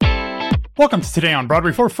Welcome to Today on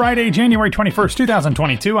Broadway for Friday, January 21st,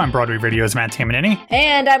 2022. I'm Broadway Radio's Matt Tamanini.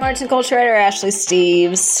 And I'm arts and culture writer Ashley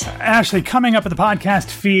Steves. Ashley, coming up at the podcast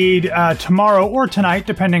feed tomorrow or tonight,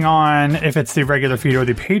 depending on if it's the regular feed or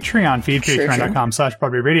the Patreon feed,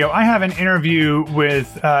 patreon.com/Broadway Radio. I have an interview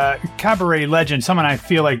with cabaret legend, someone I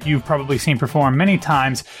feel like you've probably seen perform many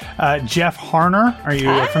times, Jeff Harner. Are you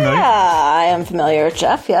familiar? I am familiar with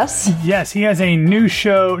Jeff, yes. Yes, he has a new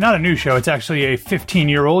show, not a new show, it's actually a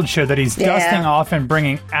 15-year-old show that he's dusting off and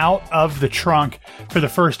bringing out of the trunk for the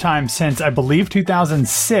first time since, I believe,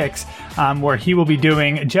 2006, where he will be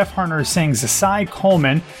doing Jeff Harner Sings Cy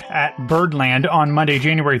Coleman at Birdland on Monday,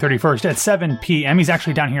 January 31st at 7 p.m. He's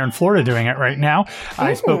actually down here in Florida doing it right now.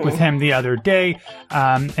 I spoke with him the other day,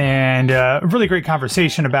 and a really great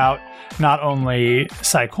conversation about not only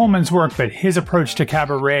Cy Coleman's work, but his approach to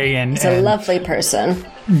cabaret. He's a lovely person.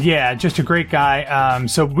 Yeah, just a great guy.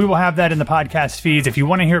 So we will have that in the podcast feeds. If you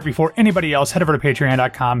want to hear it before anybody else, head over to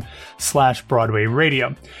patreon.com/Broadway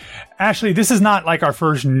Radio. Ashley, this is not like our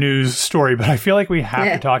first news story, but I feel like we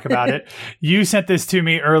have to talk about it. You sent this to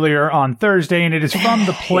me earlier on Thursday, and it is from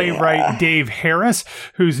the playwright Dave Harris,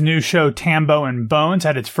 whose new show Tambo and Bones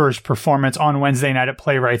had its first performance on Wednesday night at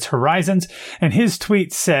Playwrights Horizons. And his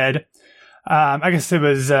tweet said, I guess it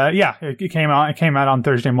was, it came out on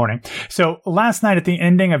Thursday morning. So last night at the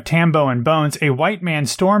ending of Tambo and Bones, a white man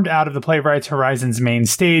stormed out of the Playwrights Horizons main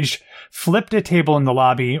stage, flipped a table in the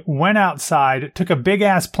lobby, went outside, took a big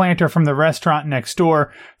ass planter from the restaurant next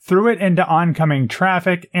door, threw it into oncoming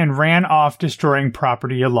traffic, and ran off, destroying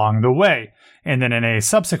property along the way. And then in a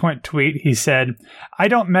subsequent tweet, he said, "I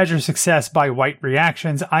don't measure success by white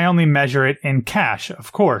reactions. I only measure it in cash,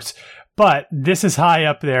 of course. But this is high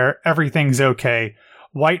up there. Everything's okay.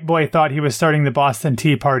 White boy thought he was starting the Boston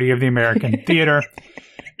Tea Party of the American theater.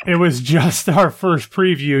 It was just our first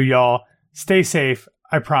preview, y'all. Stay safe.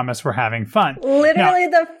 I promise we're having fun." Literally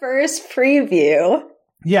the first preview.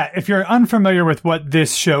 Yeah, if you're unfamiliar with what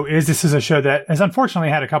this show is, this is a show that has unfortunately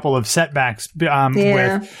had a couple of setbacks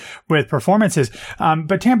with performances.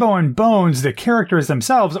 But Tambo and Bones, the characters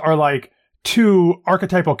themselves are like two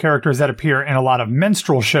archetypal characters that appear in a lot of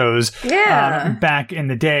minstrel shows back in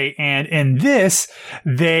the day. And in this,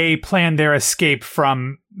 they plan their escape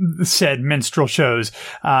from said minstrel shows,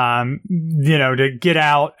 to get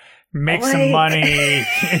out, make some money.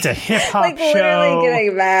 It's a hip hop show. Literally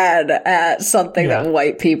getting mad at something that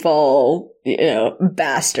white people,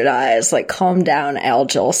 bastardize. Like, calm down, Al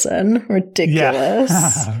Jolson. Ridiculous.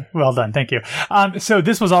 Yeah. Well done. Thank you. So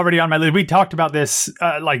this was already on my list. We talked about this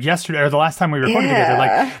yesterday or the last time we recorded together.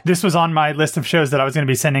 Like, this was on my list of shows that I was going to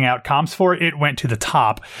be sending out comps for. It went to the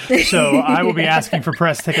top. So I will be asking for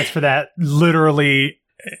press tickets for that literally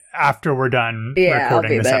after we're done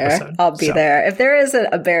recording this episode. I'll be there. If there isn't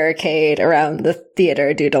a barricade around the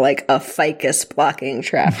theater due to like a ficus blocking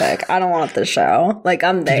traffic, I don't want the show. Like,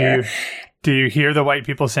 I'm there. Do you hear the white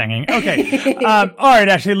people singing? Okay. All right,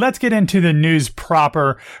 Ashley, let's get into the news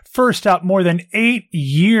proper. First up, more than 8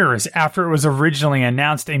 years after it was originally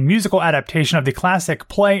announced, a musical adaptation of the classic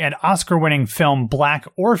play and Oscar-winning film Black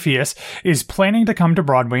Orpheus is planning to come to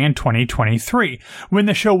Broadway in 2023. When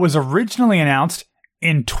the show was originally announced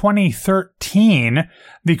in 2013,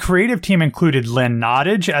 the creative team included Lynn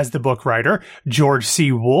Nottage as the book writer, George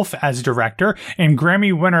C. Wolfe as director, and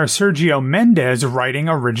Grammy winner Sergio Mendes writing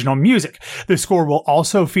original music. The score will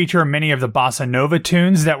also feature many of the bossa nova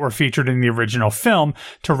tunes that were featured in the original film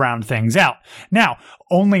to round things out. Now,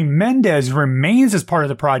 only Mendes remains as part of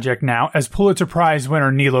the project now, as Pulitzer Prize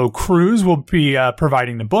winner Nilo Cruz will be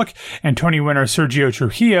providing the book, and Tony winner Sergio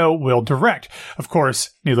Trujillo will direct. Of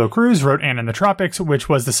course, Nilo Cruz wrote Anne in the Tropics, which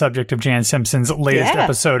was the subject of Jan Simpson's latest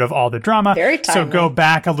episode of All the Drama. Very timely. So go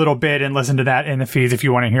back a little bit and listen to that in the feeds if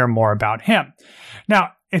you want to hear more about him. Now,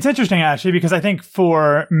 it's interesting, actually, because I think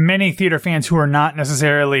for many theater fans who are not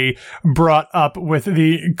necessarily brought up with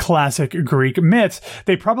the classic Greek myths,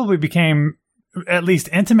 they probably became at least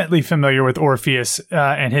intimately familiar with Orpheus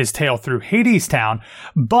and his tale through Hadestown.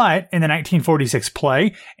 But in the 1946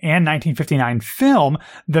 play and 1959 film,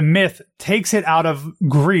 the myth takes it out of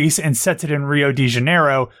Greece and sets it in Rio de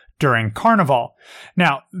Janeiro during Carnival.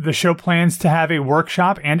 Now, the show plans to have a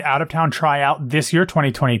workshop and out-of-town tryout this year,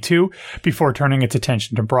 2022, before turning its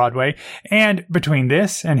attention to Broadway. And between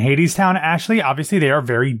this and Hadestown, Ashley, obviously they are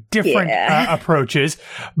very different approaches.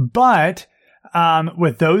 But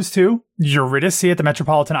with those two, Eurydice at the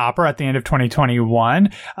Metropolitan Opera at the end of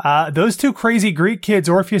 2021. Those two crazy Greek kids,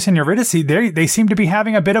 Orpheus and Eurydice, they seem to be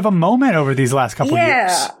having a bit of a moment over these last couple years.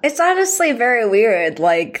 Yeah, it's honestly very weird.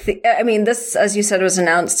 Like, this, as you said, was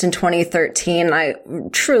announced in 2013. I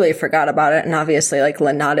truly forgot about it. And obviously, like,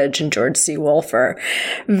 Lynn Nottage and George C. Wolfe are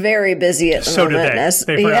very busy at the moment.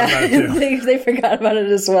 They forgot about it too. They forgot about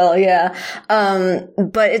it as well, yeah.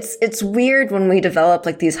 But it's weird when we develop,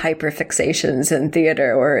 like, these hyperfixations in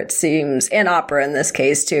theater where it seems, and opera in this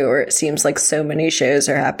case too, where it seems like so many shows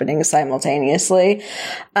are happening simultaneously.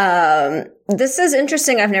 This is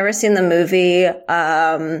interesting. I've never seen the movie.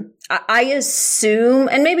 I assume,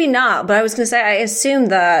 and maybe not, but I was going to say, I assume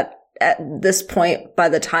that at this point, by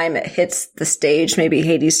the time it hits the stage, maybe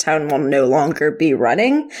Hadestown will no longer be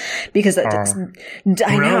running because that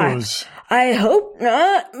I hope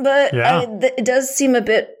not, but it does seem a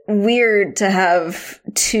bit weird to have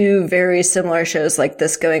two very similar shows like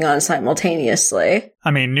this going on simultaneously.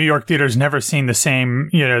 I mean, New York theater's never seen the same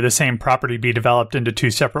property be developed into two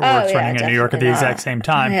separate works running in New York at the exact same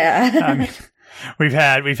time. Yeah. We've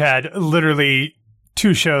had literally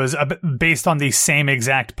two shows based on the same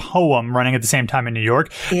exact poem running at the same time in New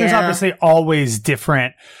York. Yeah. There's obviously always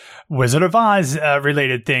different Wizard of Oz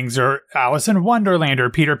related things, or Alice in Wonderland or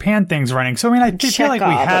Peter Pan things running. So, I mean, I feel like we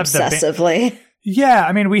have obsessively. Yeah,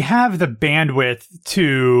 I mean, we have the bandwidth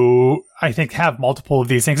to, I think, have multiple of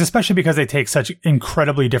these things, especially because they take such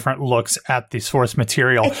incredibly different looks at the source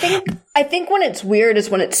material. I think when it's weird is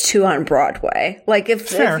when it's two on Broadway. Like,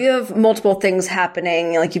 if you have multiple things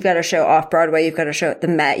happening, like you've got a show off Broadway, you've got a show at the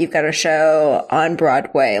Met, you've got a show on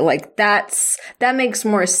Broadway, like that makes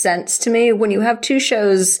more sense to me. When you have two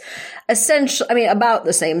shows essentially, I mean, about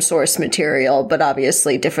the same source material, but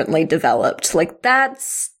obviously differently developed, like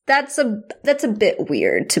that's a bit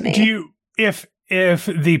weird to me. If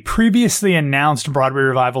the previously announced Broadway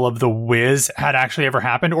revival of The Wiz had actually ever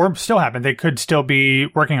happened, or still happened, they could still be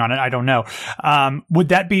working on it, I don't know. Would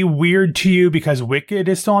that be weird to you because Wicked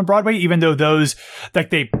is still on Broadway, even though those, like,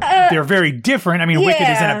 they're very different? I mean, Wicked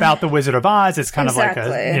isn't about the Wizard of Oz. It's kind of like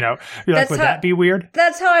would that be weird?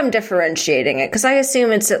 That's how I'm differentiating it, because I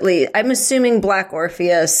assume I'm assuming Black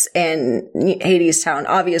Orpheus and Hadestown,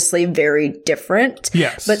 obviously very different.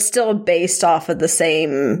 Yes. But still based off of the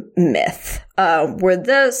same myth. Where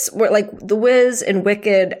like The Wiz and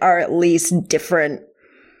Wicked are at least different,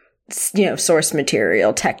 source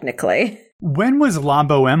material technically. When was La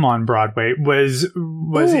Boheme on Broadway? Was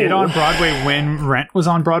it on Broadway when Rent was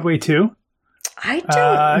on Broadway too? I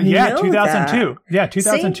don't know 2002. That. Yeah,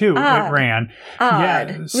 2002 it ran.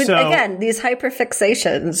 Yeah, so again, these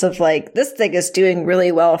hyperfixations of like, this thing is doing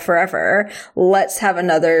really well forever. Let's have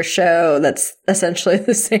another show that's essentially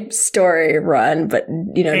the same story run, but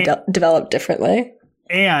developed differently.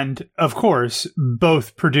 And of course,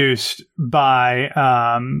 both produced by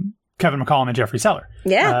Kevin McCollum and Jeffrey Seller.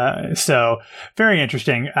 Yeah. So very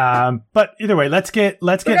interesting. But either way, let's get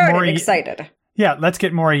more excited. Yeah, let's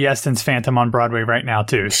get Maury Yeston's Phantom on Broadway right now,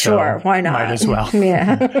 too. Sure, so why not? Might as well.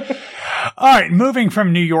 Yeah. All right, moving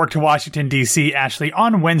from New York to Washington, D.C., Ashley,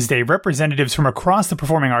 on Wednesday, representatives from across the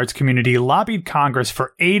performing arts community lobbied Congress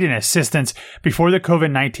for aid and assistance before the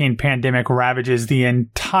COVID-19 pandemic ravages the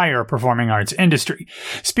entire performing arts industry.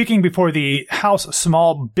 Speaking before the House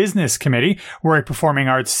Small Business Committee were a Performing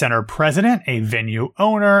Arts Center president, a venue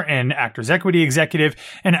owner, an Actors Equity executive,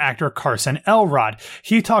 and actor Carson Elrod.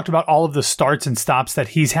 He talked about all of the starts and stops that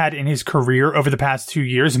he's had in his career over the past 2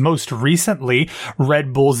 years. Most recently,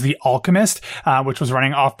 Red Bull's The Alchemist, which was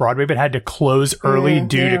running off Broadway but had to close early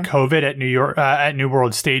due to COVID at New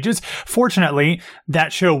World Stages. Fortunately,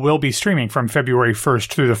 that show will be streaming from February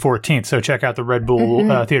 1st through the 14th. So check out the Red Bull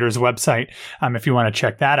Theater's website if you want to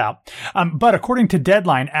check that out. But according to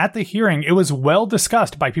Deadline, at the hearing, it was well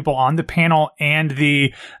discussed by people on the panel and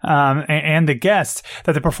the guests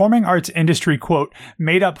that the performing arts industry, quote,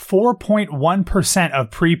 made up 4.1%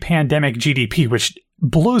 of pre-pandemic GDP, which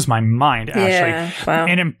blows my mind, Ashley. Wow.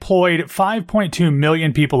 And employed 5.2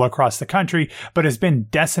 million people across the country, but has been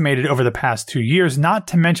decimated over the past 2 years, not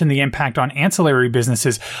to mention the impact on ancillary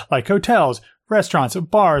businesses like hotels, restaurants,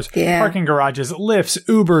 bars, parking garages, lifts,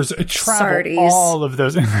 Ubers, travel, Sardi's. All of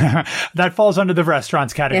those. That falls under the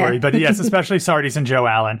restaurants category, but yes, especially Sardi's and Joe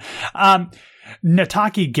Allen.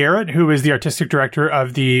 Nataki Garrett, who is the artistic director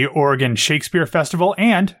of the Oregon Shakespeare Festival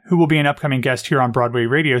and who will be an upcoming guest here on Broadway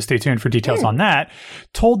Radio, stay tuned for details on that,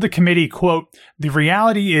 told the committee, quote, "The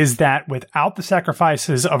reality is that without the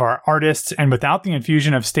sacrifices of our artists and without the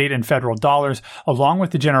infusion of state and federal dollars, along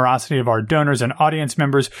with the generosity of our donors and audience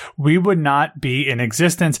members, we would not be in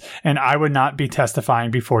existence, and I would not be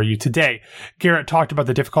testifying before you today." Garrett talked about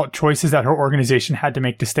the difficult choices that her organization had to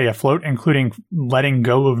make to stay afloat, including letting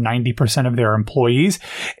go of 90% of their employees,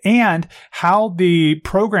 and how the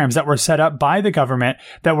programs that were set up by the government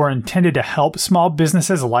that were intended to help small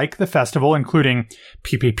businesses like the festival, including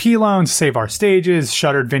PPP loans, Save Our Stages,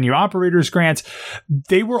 shuttered venue operators grants,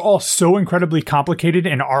 they were all so incredibly complicated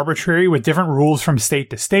and arbitrary with different rules from state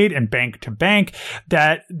to state and bank to bank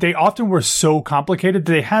that they often were so complicated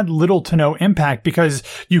that they had little to no impact because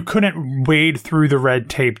you couldn't wade through the red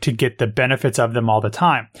tape to get the benefits of them all the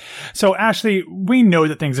time. So, Ashley, we know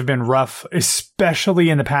that things have been rough, especially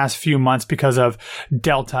in the past few months because of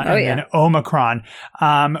Delta and then Omicron.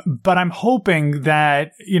 But I'm hoping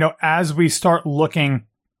that, as we start looking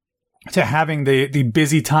to having the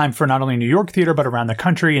busy time for not only New York theater, but around the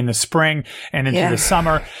country in the spring and into the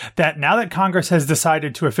summer, that now that Congress has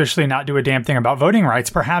decided to officially not do a damn thing about voting rights,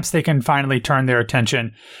 perhaps they can finally turn their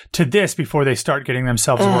attention to this before they start getting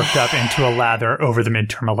themselves worked up into a lather over the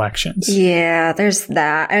midterm elections. Yeah, there's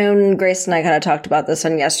that. Grace and I kind of talked about this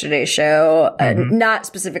on yesterday's show, not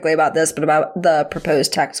specifically about this, but about the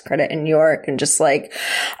proposed tax credit in New York. And just I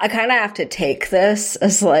kind of have to take this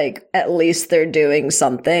as at least they're doing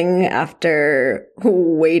something after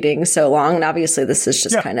waiting so long. And obviously this is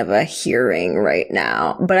just kind of a hearing right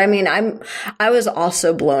now. But I was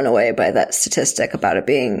also blown away by that statistic about it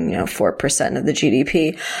being, 4% of the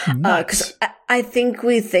GDP. Because I think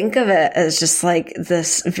we think of it as just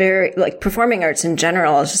this very, performing arts in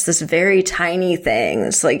general is just this very tiny thing.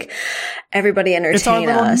 It's everybody entertain us. It's our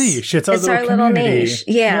little niche. It's our little niche.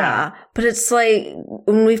 Yeah. But it's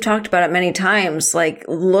when we've talked about it many times,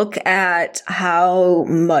 look at how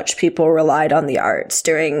much people relied on the arts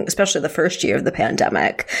during, especially the first year of the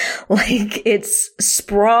pandemic. It's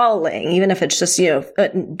sprawling, even if it's just,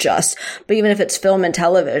 but even if it's film and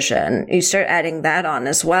television, you start adding that on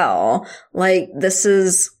as well. This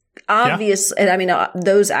is obvious. And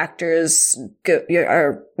those actors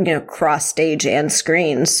are, cross stage and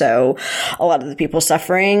screen. So a lot of the people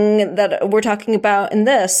suffering that we're talking about in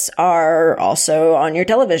this are also on your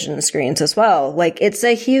television screens as well. It's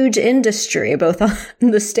a huge industry, both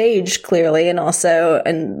on the stage clearly and also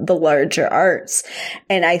in the larger arts.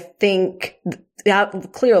 And I think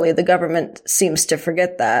clearly the government seems to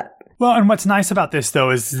forget that. Well, and what's nice about this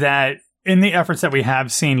though is that in the efforts that we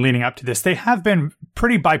have seen leading up to this, they have been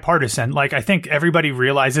pretty bipartisan. I think everybody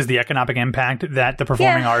realizes the economic impact that the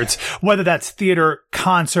performing arts, whether that's theater,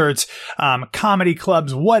 concerts, comedy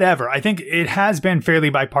clubs, whatever, I think it has been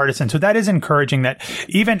fairly bipartisan. So that is encouraging that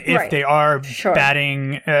even if they are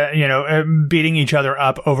batting, beating each other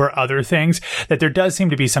up over other things, that there does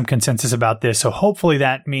seem to be some consensus about this. So hopefully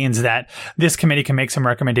that means that this committee can make some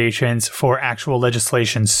recommendations for actual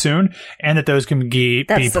legislation soon, and that those can be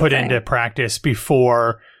put into practice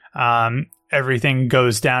before everything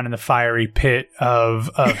goes down in the fiery pit of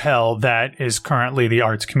hell that is currently the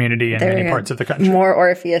arts community in many parts of the country. More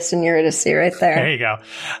Orpheus and Eurydice right there. There you go.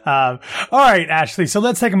 All right, Ashley. So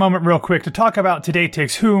let's take a moment real quick to talk about Today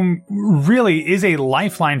Takes, whom really is a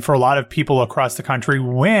lifeline for a lot of people across the country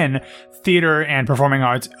when theater and performing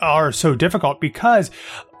arts are so difficult, because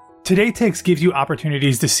Today Takes gives you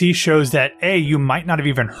opportunities to see shows that, you might not have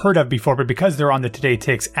even heard of before, but because they're on the Today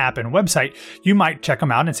Takes app and website, you might check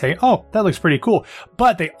them out and say, oh, that looks pretty cool.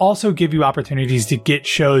 But they also give you opportunities to get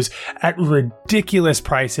shows at ridiculous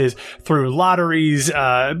prices through lotteries,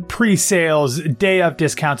 pre-sales, day of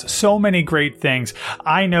discounts, so many great things.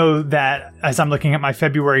 I know that as I'm looking at my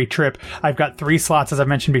February trip, I've got 3 slots, as I've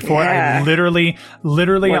mentioned before. I literally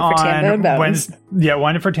on Wednesday,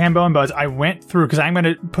 one for Tambo and Buzz. I went through, because I'm going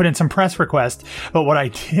to put in some press requests, but what I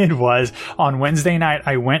did was on Wednesday night,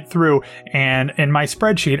 I went through and in my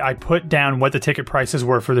spreadsheet, I put down what the ticket prices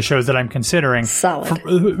were for the shows that I'm considering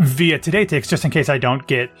via Today Takes, just in case I don't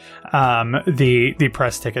get the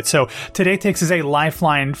press tickets. So Today Takes is a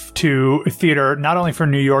lifeline to theater, not only for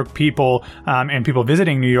New York people and people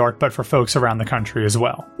visiting New York, but for folks folks around the country as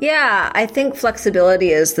well. Yeah, I think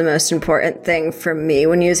flexibility is the most important thing for me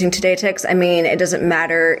when using Today Tix. I mean, it doesn't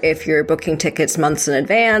matter if you're booking tickets months in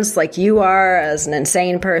advance, like you are as an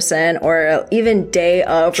insane person, or even day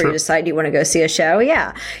of where you decide you want to go see a show.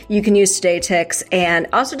 Yeah, you can use Today Tix. And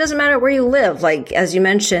also, it doesn't matter where you live. Like, as you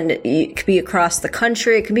mentioned, it could be across the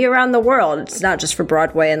country. It could be around the world. It's not just for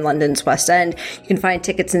Broadway and London's West End. You can find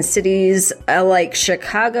tickets in cities like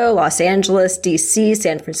Chicago, Los Angeles, DC,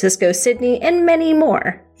 San Francisco, Sydney, and many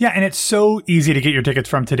more. Yeah, and it's so easy to get your tickets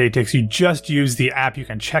from Today Tix. You just use the app. You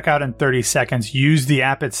can check out in 30 seconds. Use the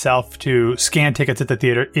app itself to scan tickets at the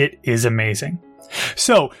theater. It is amazing.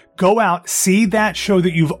 So go out, see that show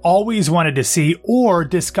that you've always wanted to see, or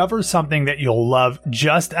discover something that you'll love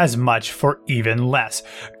just as much for even less.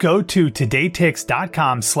 Go to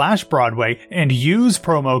todaytix.com/Broadway and use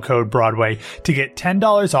promo code Broadway to get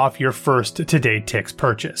 $10 off your first Today Tix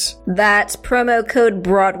purchase. That's promo code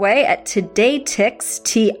Broadway at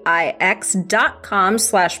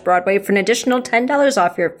todaytix.com/Broadway for an additional $10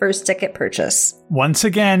 off your first ticket purchase. Once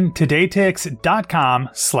again,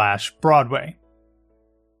 todaytix.com/Broadway.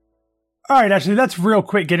 All right, actually, let's real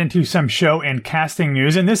quick get into some show and casting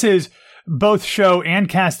news. And this is both show and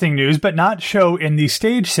casting news, but not show in the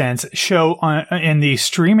stage sense, show in the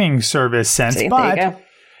streaming service sense. See, but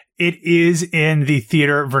it is in the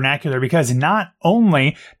theater vernacular, because not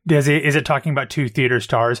only is it talking about two theater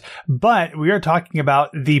stars, but we are talking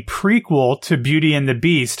about the prequel to Beauty and the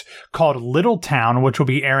Beast called Little Town, which will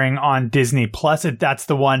be airing on Disney Plus. That's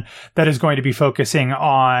the one that is going to be focusing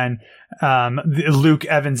on Luke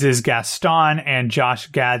Evans's Gaston and Josh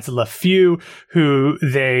Gad's LeFou, who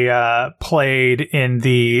they played in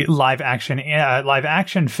the live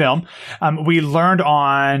action film. We learned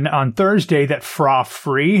on Thursday that Fra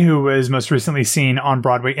Free, who was most recently seen on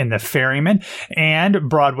Broadway in The Ferryman, and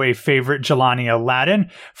Broadway favorite Jelani Aladdin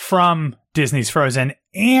from Disney's Frozen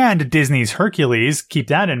and Disney's Hercules, keep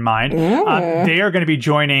that in mind, they are going to be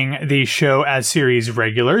joining the show as series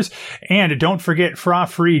regulars. And don't forget, Fra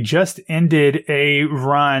Free just ended a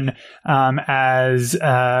run as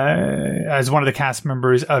one of the cast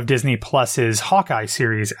members of Disney Plus's Hawkeye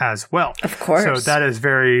series as well. Of course. So that is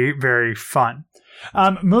very, very fun.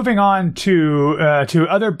 Moving on to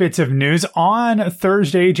other bits of news. On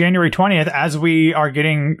Thursday, January 20th, as we are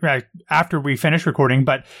getting after we finish recording,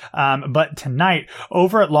 but tonight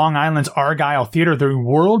over at Long Island's Argyle Theater, the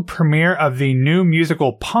world premiere of the new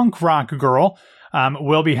musical Punk Rock Girl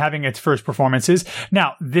will be having its first performances.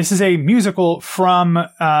 Now, this is a musical from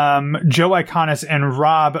Joe Iconis and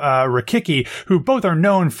Rob Rakicki, who both are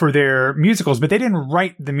known for their musicals, but they didn't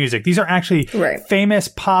write the music. These are actually famous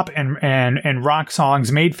pop and rock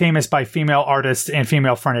songs made famous by female artists and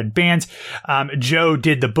female-fronted bands. Joe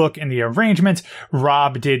did the book and the arrangements.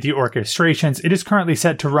 Rob did the orchestrations. It is currently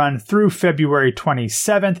set to run through February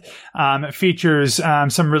 27th. Features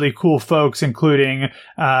some really cool folks, including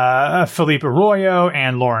Philippe Arroyo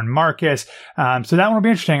and Lauren Marcus. So that one will be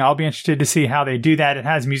interesting. I'll be interested to see how they do that. It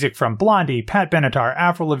has music from Blondie, Pat Benatar,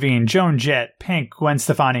 Avril Lavigne, Joan Jett, Pink, Gwen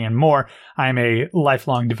Stefani, and more. I'm a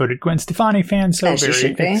lifelong devoted Gwen Stefani fan, so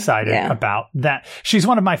very excited about that. She's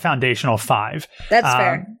one of my foundational five. That's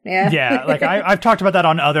fair. Yeah. Yeah. Like I've talked about that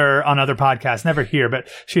on other podcasts, never here, but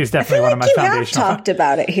she is definitely one of my foundational. You have talked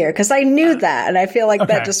about it here because I knew that, and I feel like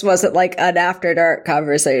that just wasn't like an after dark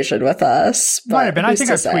conversation with us. Might have been. I think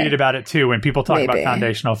I've tweeted about it too when people talk about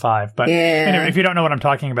foundational five. But anyway, if you don't know what I'm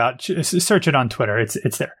talking about, search it on Twitter.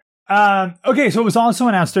 It's there. Okay, so it was also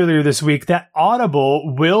announced earlier this week that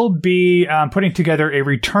Audible will be putting together a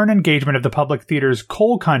return engagement of the Public Theater's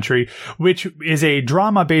Coal Country, which is a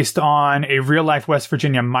drama based on a real-life West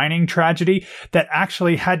Virginia mining tragedy that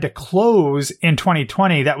actually had to close in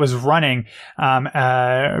 2020 that was running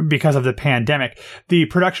because of the pandemic. The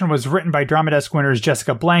production was written by Drama Desk winners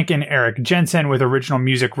Jessica Blank and Eric Jensen, with original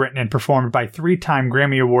music written and performed by 3-time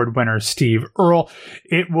Grammy Award winner Steve Earle.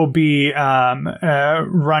 It will be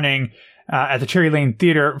running at the Cherry Lane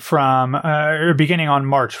Theater from beginning on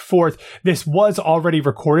March 4th. This was already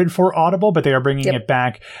recorded for Audible, but they are bringing it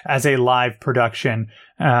back as a live production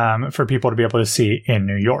for people to be able to see in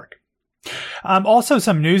New York. Also,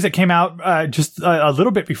 some news that came out just a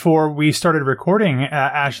little bit before we started recording,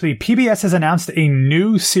 Ashley. PBS has announced a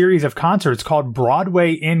new series of concerts called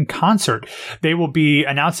Broadway in Concert. They will be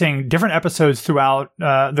announcing different episodes throughout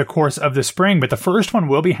the course of the spring, but the first one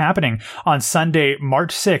will be happening on Sunday,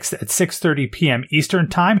 March 6th at 6:30 p.m. Eastern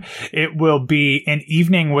Time. It will be an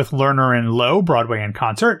evening with Lerner and Lowe, Broadway in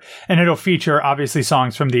Concert, and it'll feature obviously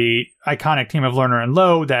songs from the iconic team of Lerner and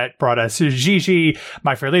Lowe that brought us Gigi,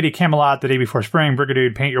 My Fair Lady, Camelot, Lot, The Day Before Spring,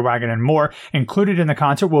 Brigadude, Paint Your Wagon, and more. Included in the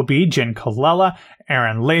concert will be Jen Colella,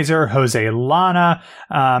 Aaron Laser, Jose Lana,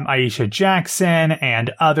 Aisha Jackson,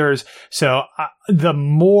 and others. So the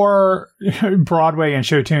more Broadway and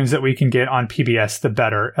show tunes that we can get on PBS, the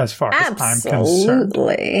better, as far as I'm concerned.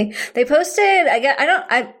 Absolutely. They posted,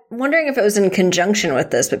 I'm wondering if it was in conjunction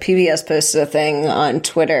with this, but PBS posted a thing on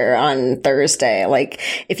Twitter on Thursday, like,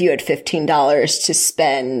 if you had $15 to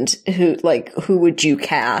spend, who would you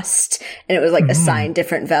cast? And it was like assign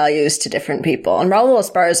different values to different people. And Raul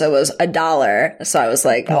Esparza was $1. So I was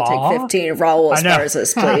like, I'll take 15 Raul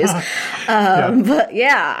Esparzas, please. But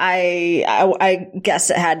yeah, I guess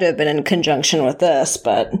it had to have been in conjunction with this,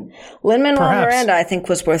 but Lin-Manuel Miranda, I think,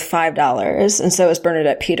 was worth $5. And so was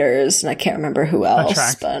Bernadette Peters. And I can't remember who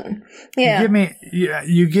else, but yeah.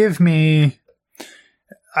 You give me,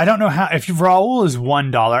 I don't know how, if Raul is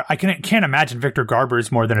 $1, I can't imagine Victor Garber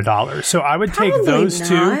is more than $1. So I would take those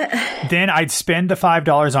two. Then I'd spend the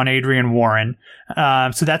 $5 on Adrian Warren.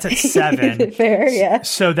 So that's at $7. Fair, yeah.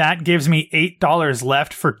 So that gives me $8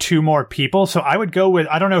 left for two more people. So I would go with,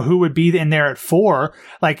 I don't know who would be in there at $4.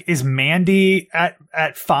 Like, is Mandy at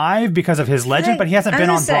 $5 because of his legend? But he hasn't been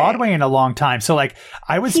on Broadway in a long time. So like,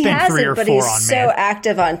 I would spend $3 or $4 on Mandy. But he's so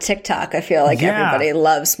active on TikTok. I feel like everybody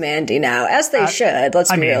loves Mandy now, as they should.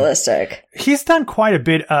 Let's be realistic. He's done quite a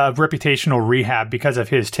bit of reputational rehab because of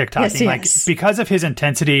his TikToking. Like, because of his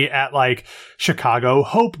intensity at like Chicago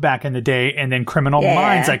Hope back in the day, and then Criminal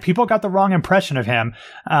Minds. Like, people got the wrong impression of him,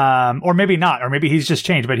 or maybe not, or maybe he's just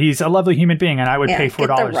changed. But he's a lovely human being, and I would pay $4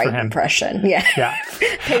 the right for him. Impression, yeah.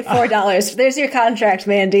 Pay $4. There's your contract,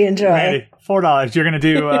 Mandy. Enjoy. Mandy, $4. You're going to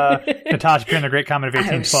do Natasha Peer in the Great Comet of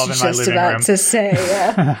 1812 in my living room. I was just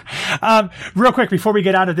about to say, real quick, before we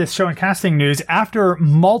get out of this show and casting news, after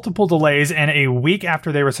multiple delays and a week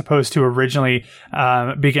after they were supposed to originally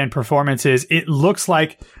begin performances, it looks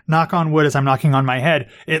like, knock on wood as I'm knocking on my head,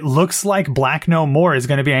 it looks like Black No More is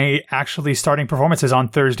going to be actually starting performances on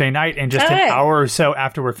Thursday night. And just an hour or so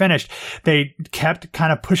after we're finished, they kept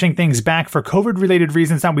kind of pushing things back for COVID-related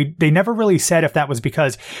reasons. Now, they never really said if that was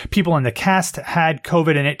because people in the cast had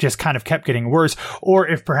COVID and it just kind of kept getting worse, or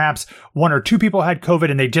if perhaps one or two people had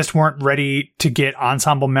COVID and they just weren't ready to get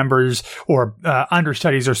ensemble members or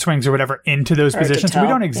understudies or swings or whatever into those positions. We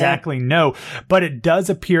don't exactly know, but it does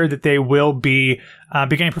appear that they will be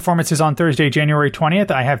beginning performances on Thursday, January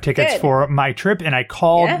 20th. I have tickets for my trip, and I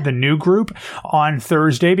called the new group on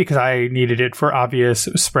Thursday because I needed it for obvious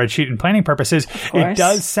spreadsheet and planning purposes. It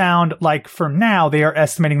does sound like, for now, they are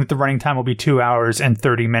estimating that the running time will be 2 hours and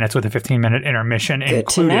 30 minutes with a 15-minute intermission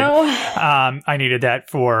included. I needed that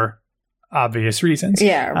for obvious reasons.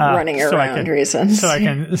 Running around reasons. So I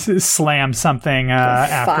can slam something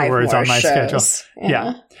afterwards on my schedule.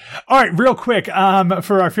 Yeah. All right, real quick,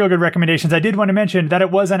 for our feel-good recommendations, I did want to mention that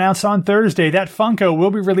it was announced on Thursday that Funko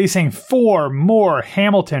will be releasing 4 more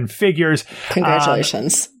Hamilton figures.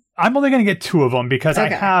 Congratulations. I'm only going to get 2 of them because I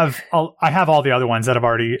have all the other ones that have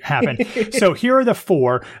already happened. So here are the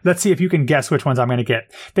 4. Let's see if you can guess which ones I'm going to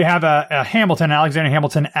get. They have a Hamilton, Alexander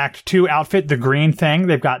Hamilton Act 2 outfit, the green thing.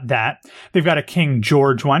 They've got that. They've got a King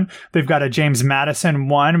George one. They've got a James Madison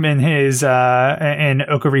one in his, in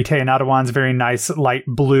Okarite and Adawan's very nice light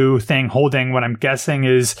blue thing, holding what I'm guessing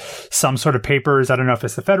is some sort of papers. I don't know if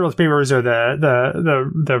it's the Federalist Papers or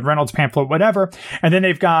the Reynolds pamphlet, whatever. And then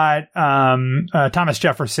they've got, Thomas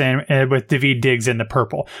Jefferson with David Diggs in the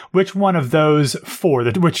purple. Which one of those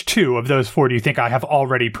 4, which 2 of those 4 do you think I have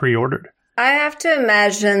already pre-ordered? I have to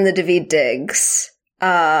imagine the David Diggs.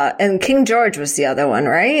 And King George was the other one,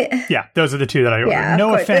 right? Yeah, those are the 2 that I ordered. Yeah,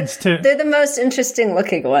 no offense to... They're the most interesting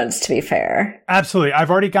looking ones, to be fair. Absolutely.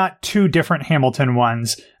 I've already got 2 different Hamilton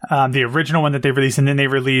ones. The original one that they released, and then they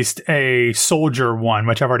released a soldier one,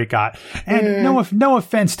 which I've already got. And no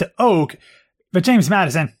offense to Oak, but James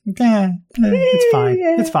Madison, it's fine.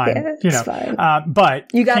 It's fine. Yeah, it's fine. But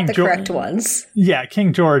you got the correct ones. Yeah,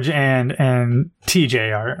 King George and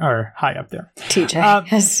TJ are high up there. TJ,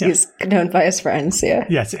 he's known by his friends. Yeah.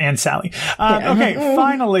 Yes, and Sally. Okay,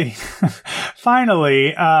 finally,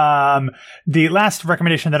 the last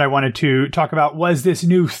recommendation that I wanted to talk about was this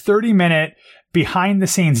new 30-minute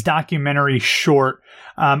behind-the-scenes documentary short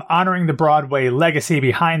honoring the Broadway legacy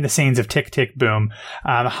behind the scenes of Tick, Tick, Boom.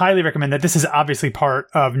 Highly recommend that. This is obviously part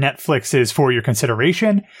of Netflix's For Your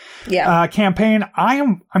Consideration campaign.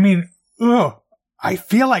 I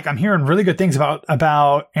feel like I'm hearing really good things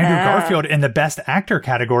about Andrew Garfield in the Best Actor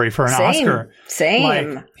category for an Oscar. Same.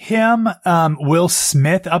 Like him, Will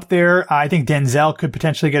Smith up there. I think Denzel could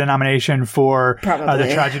potentially get a nomination for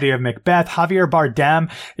The Tragedy of Macbeth. Javier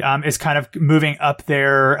Bardem is kind of moving up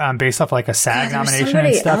there based off like a SAG nomination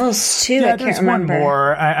and stuff. Else too. I can't remember. One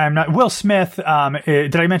more. I'm not. Will Smith.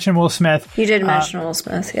 Did I mention Will Smith? You did mention Will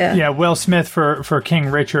Smith. Yeah. Yeah. Will Smith for King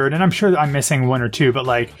Richard, and I'm sure I'm missing one or two, but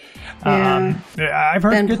like. I've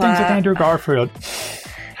heard good things with Andrew Garfield.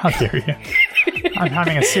 How dare you? I'm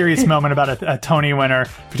having a serious moment about a Tony winner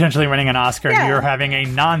potentially winning an Oscar, and you're having a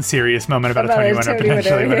non-serious moment about a Tony winner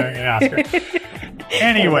potentially winning an Oscar.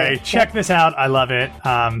 Anyway, check this out. I love it.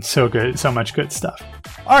 So good. So much good stuff.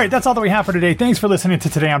 All right, that's all that we have for today. Thanks for listening to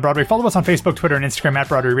Today on Broadway. Follow us on Facebook, Twitter, and Instagram at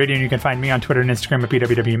Broadway Radio, and you can find me on Twitter and Instagram at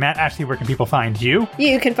BWWMatt. Ashley, where can people find you?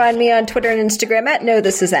 You can find me on Twitter and Instagram at No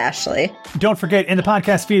This Is Ashley. Don't forget, in the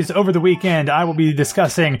podcast feeds over the weekend, I will be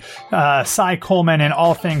discussing Cy Coleman and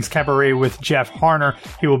all things cabaret with Jeff Harner.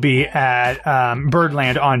 He will be at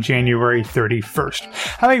Birdland on January 31st.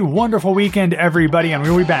 Have a wonderful weekend, everybody, and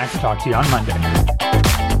we'll be back to talk to you on Monday.